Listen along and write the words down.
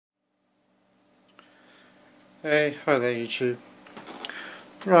Hey, hi there YouTube.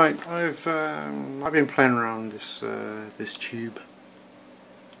 Right, I've been playing around this this tube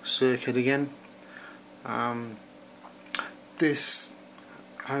circuit again. I've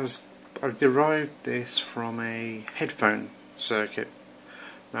derived this from a headphone circuit.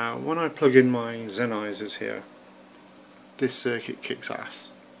 Now, when I plug in my Zenizers here, this circuit kicks ass.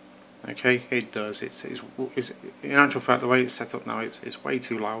 Okay, it does. It's in actual fact, the way it's set up now, it's way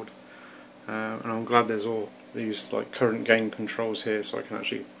too loud, and I'm glad there's all these like current gain controls here, so I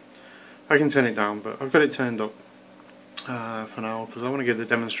can turn it down, but I've got it turned up for now because I want to give the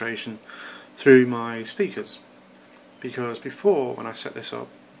demonstration through my speakers, because before, when I set this up,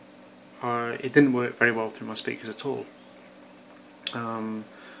 it didn't work very well through my speakers at all. You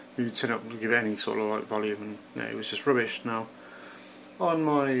turn up to give it any sort of like volume, and it was just rubbish. Now on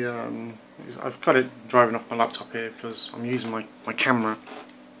my I've got it driving off my laptop here because I'm using my camera,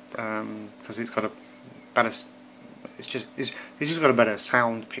 because it's got a better, it's just got a better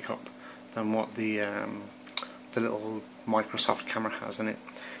sound pickup than what the little Microsoft camera has, and it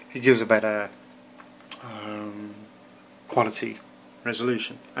gives a better quality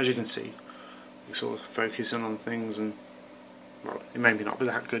resolution. As you can see, you sort of focusing on things, and well, it may not be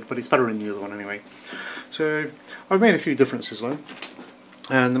that good, but it's better than the other one anyway. So I've made a few differences though,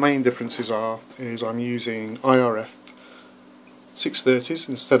 and the main differences is I'm using IRF 630s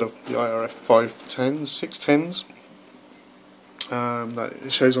instead of the IRF 510s, 610s that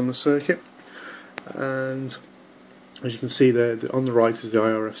it shows on the circuit. And as you can see there, on the right is the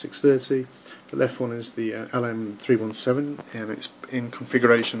IRF 630, the left one is the LM317, and it's in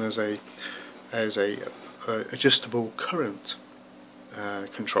configuration as a adjustable current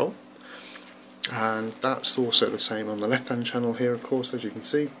control. And that's also the same on the left hand channel here, of course, as you can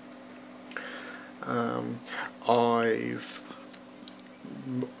see.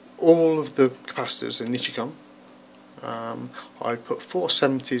 All of the capacitors in Nichicon. I put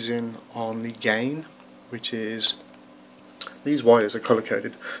 470s in on the gain, which is, these wires are color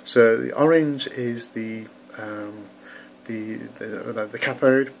coded. So the orange is the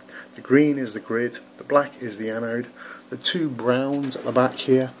cathode, the green is the grid, the black is the anode, the two browns at the back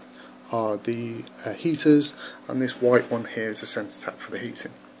here are the heaters, and this white one here is the center tap for the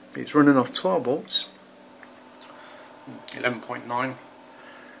heating. It's running off 12 volts, 11.9,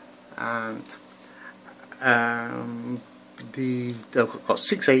 and they've got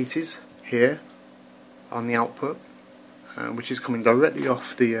 680s here on the output, which is coming directly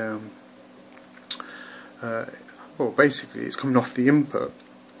off the well, basically it's coming off the input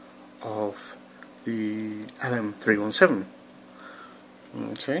of the LM317.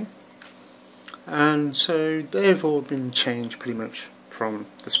 Okay, and so they've all been changed pretty much from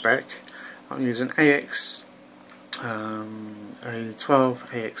the spec. I'm using a 12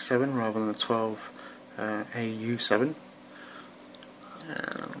 AX7 rather than a 12 AU7.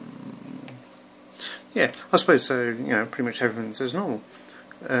 Yeah, I suppose so. You know, pretty much everything's as normal.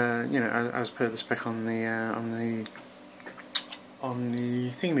 You know, as per the spec on the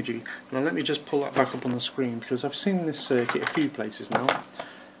thingamajig. Now let me just pull that back up on the screen, because I've seen this circuit a few places now.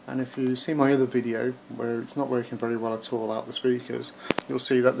 And if you see my other video where it's not working very well at all out the speakers, you'll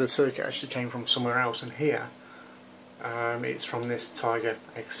see that the circuit actually came from somewhere else, and here it's from this Tiger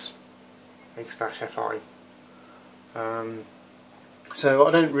X-FI. So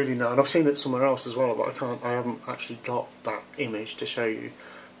I don't really know, and I've seen it somewhere else as well, but I haven't actually got that image to show you.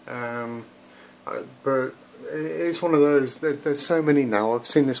 But it's one of those, there's so many now. I've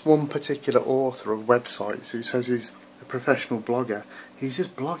seen this one particular author of websites who says he's a professional blogger. He's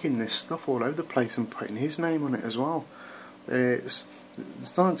just blogging this stuff all over the place and putting his name on it as well. It's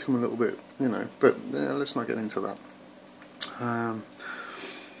starting to come a little bit, you know, but let's not get into that.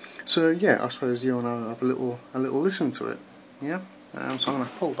 So yeah, I suppose you want to have a little listen to it. Yeah. So I'm going to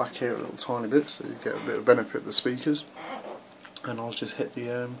pull back here a little tiny bit so you get a bit of benefit of the speakers, and I'll just hit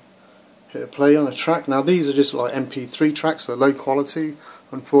play on a track. Now these are just like MP3 tracks, they're low quality,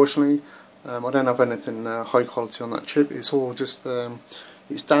 unfortunately. I don't have anything high quality on that chip. It's all just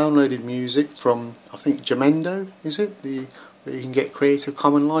it's downloaded music from, I think, Jamendo, is it? Where you can get Creative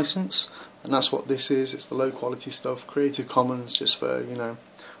Commons license, and that's what this is. It's the low quality stuff, Creative Commons, just for, you know,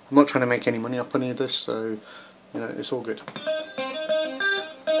 I'm not trying to make any money up on any of this, so you know, it's all good.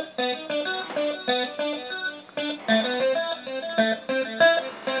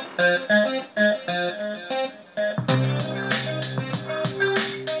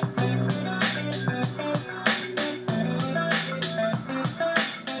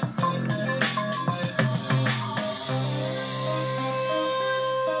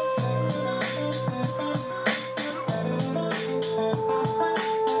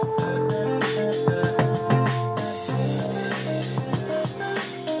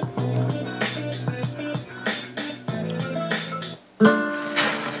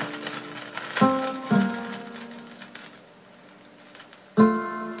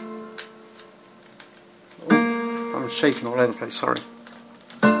 shaking all over the place, sorry.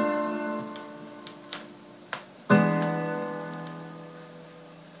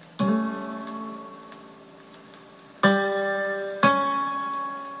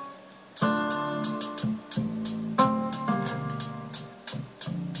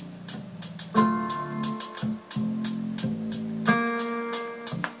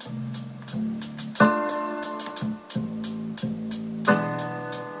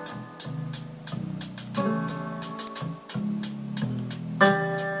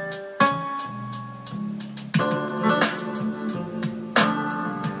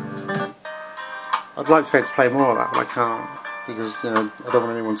 I'd like to be able to play more of that, but I can't, because, you know, I don't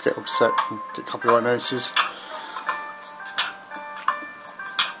want anyone to get upset and get copyright notices.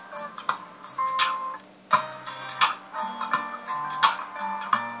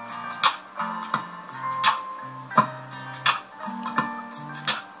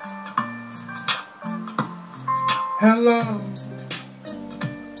 Hello,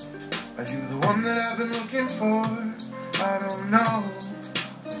 are you the one that I've been looking for? I don't know,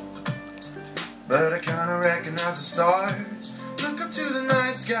 but I kinda recognize the stars. Look up to the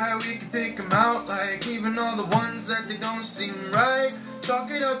night sky, we can pick them out, like even all the ones that they don't seem right. Chalk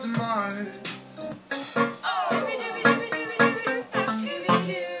it up to Mars.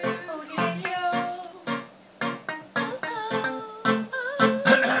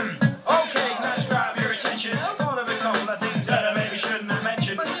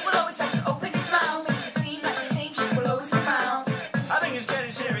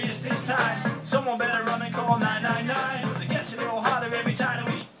 Someone better run and call 999, because it gets a little harder every time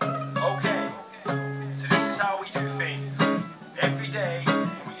we... Okay, so this is how we do things. Every day,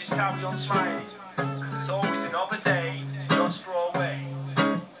 we just carry on smiling, because there's always another day to just throw away.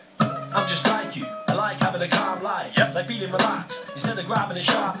 I'm just like you, I like having a calm life, like feeling relaxed, instead of grabbing a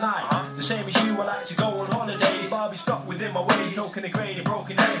sharp knife. The same as you, I like to go on holidays, but I'll be stuck within my ways, token of grade and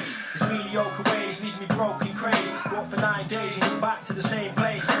broken days. It's mediocre ways, leave me broken craze, walk for 9 days and go back to the same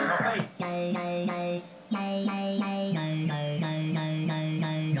place. Now wait.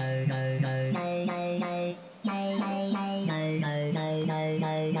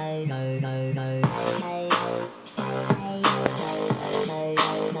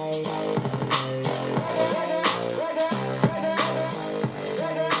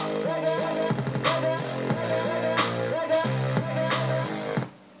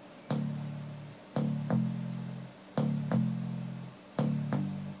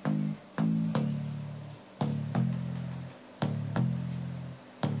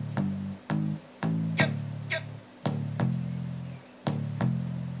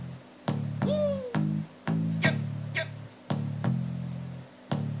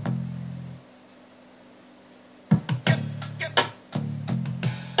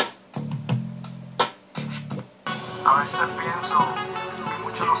 A veces pienso que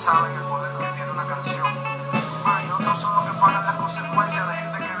muchos no saben el poder que tiene una canción. Hay otros son los que pagan las consecuencias de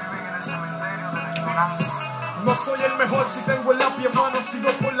gente que vive en el cementerio de la ignorancia. No soy el mejor si tengo el lápiz en mano,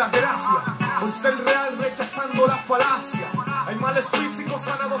 sigo por la gracia. Por ser real rechazando la falacia. Hay males físicos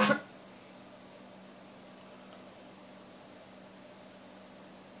sanados.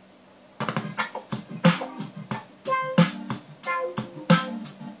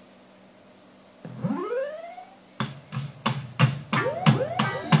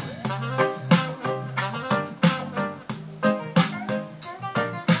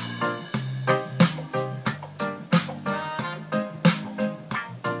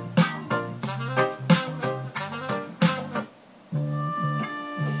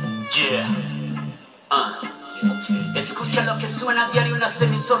 Escucha lo que suena a diario en las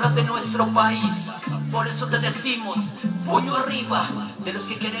emisoras de nuestro país. Por eso te decimos, puño arriba, de los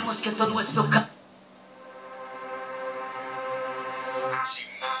que queremos que todo esto cambie.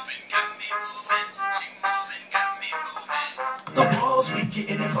 The walls, we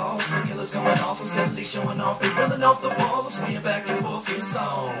getting involved, sprinklers going off, so steadily showing off. They pulling off the walls, I'm swinging back and forth, it's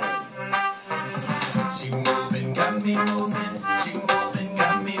on. She moving, got me moving. She moving,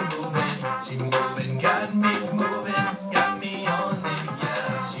 got me moving. She moving, got me moving. Got me on it,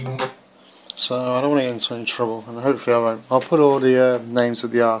 yeah. She moving. So I don't want to get into any trouble, and hopefully I won't. I'll put all the names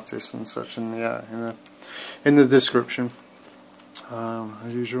of the artists and such in the description,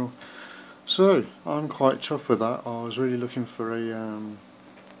 as usual. So I'm quite chuffed with that. I was really looking for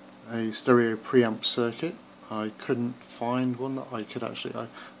a stereo preamp circuit. I couldn't find one that I could actually.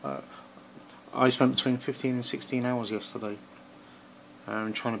 I spent between 15 and 16 hours yesterday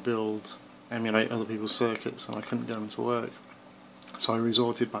trying to emulate other people's circuits, and I couldn't get them to work. So I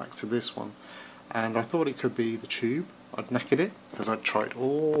resorted back to this one, and I thought it could be the tube, I'd knackered it, because I'd tried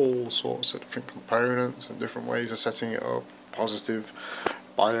all sorts of different components and different ways of setting it up, positive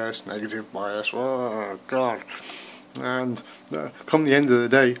bias, negative bias, oh god. And come the end of the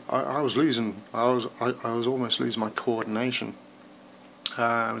day, I was almost losing my coordination,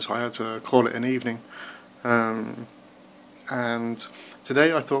 so I had to call it an evening. And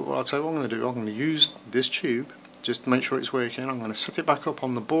today I thought, well, I'll tell you what I'm going to do. I'm going to use this tube just to make sure it's working. I'm going to set it back up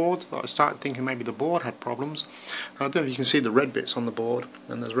on the board. I started thinking maybe the board had problems. I don't know if you can see the red bits on the board,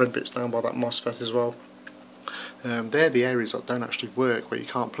 and there's red bits down by that MOSFET as well. They're the areas that don't actually work, where you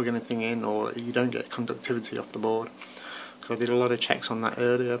can't plug anything in or you don't get conductivity off the board. Because I did a lot of checks on that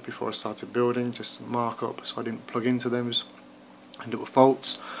earlier before I started building, just to mark up so I didn't plug into those and there were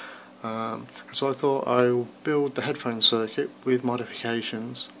faults. So I thought I'll build the headphone circuit with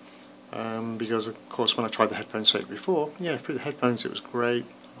modifications, because of course when I tried the headphone circuit before, yeah, through the headphones it was great.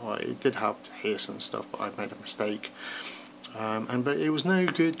 It did have hiss and stuff, but I'd made a mistake, but it was no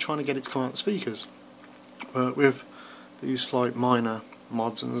good trying to get it to come out the speakers. But with these slight minor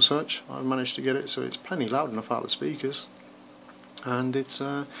mods and such, I managed to get it so it's plenty loud enough out of the speakers, and it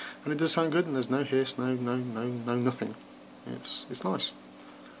does sound good, and there's no hiss, no nothing. It's nice.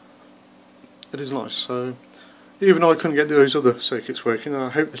 It is nice. So even though I couldn't get those other circuits working, I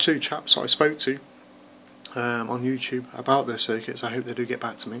hope the two chaps I spoke to on YouTube about their circuits, I hope they do get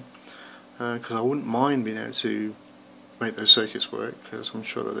back to me, because I wouldn't mind being able to make those circuits work, because I'm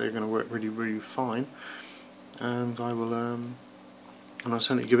sure that they're going to work really fine, and I will and I'll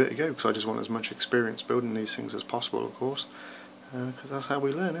certainly give it a go, because I just want as much experience building these things as possible, of course, because that's how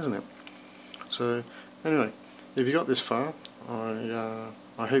we learn, isn't it? So anyway, if you got this far,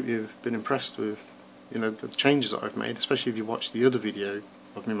 I hope you've been impressed with, you know, the changes that I've made, especially if you watched the other video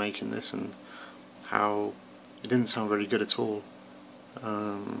of me making this and how it didn't sound very good at all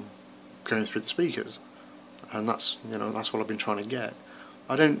going through the speakers. And that's, you know, that's what I've been trying to get.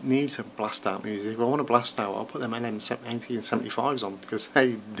 I don't need to blast out music. If I want to blast out, I'll put them LM1875s on, because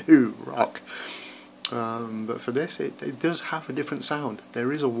they do rock. But for this, it does have a different sound.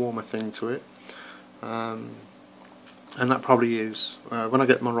 There is a warmer thing to it. And that probably is, when I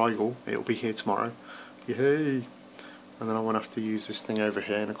get my Rigel, it'll be here tomorrow. Yay! And then I won't have to use this thing over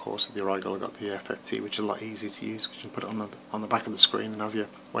here, and of course with the Rigel I've got the FFT, which is a lot easier to use, because you can put it on the back of the screen and have your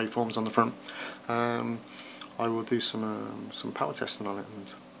waveforms on the front. I will do some power testing on it,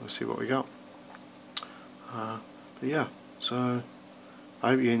 and we'll see what we got. But yeah, so I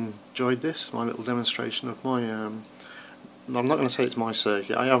hope you enjoyed this, my little demonstration of my I'm not going to say it's my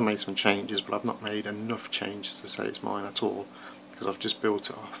circuit. I have made some changes, but I've not made enough changes to say it's mine at all, because I've just built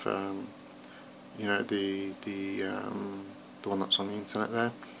it off you know, the one that's on the internet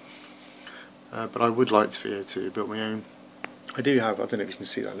there. But I would like to be able to build my own. I do have, I don't know if you can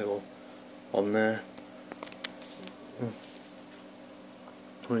see that little on there.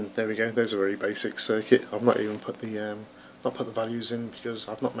 I mean, there we go. There's a very basic circuit. I've not even put the values in, because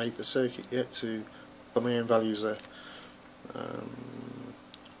I've not made the circuit yet to put my own values there.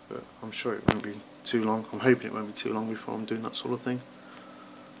 But I'm sure it won't be too long. I'm hoping it won't be too long before I'm doing that sort of thing.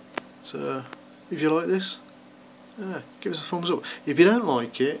 So if you like this, give us a thumbs up. If you don't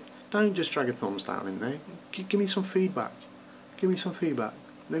like it, don't just drag a thumbs down in there. Give me some feedback. Give me some feedback.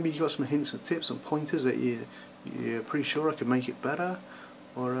 Maybe you got some hints and tips and pointers that you're pretty sure I could make it better,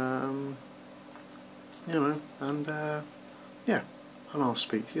 or you know, and yeah, and I'll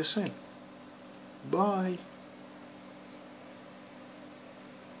speak to you soon. Bye.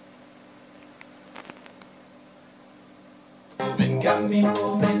 Got me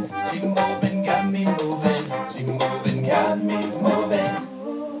moving, she moving, got me moving, she moving, got me moving.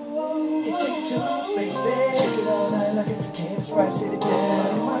 It takes two, baby. Shake it all night like a can't spice it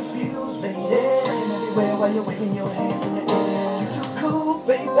down. My spew, lady. Swinging everywhere while you're waving your hands in the air. You're too cool,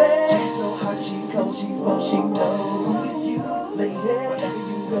 baby. She's so hot, she's cold, she's both, she knows.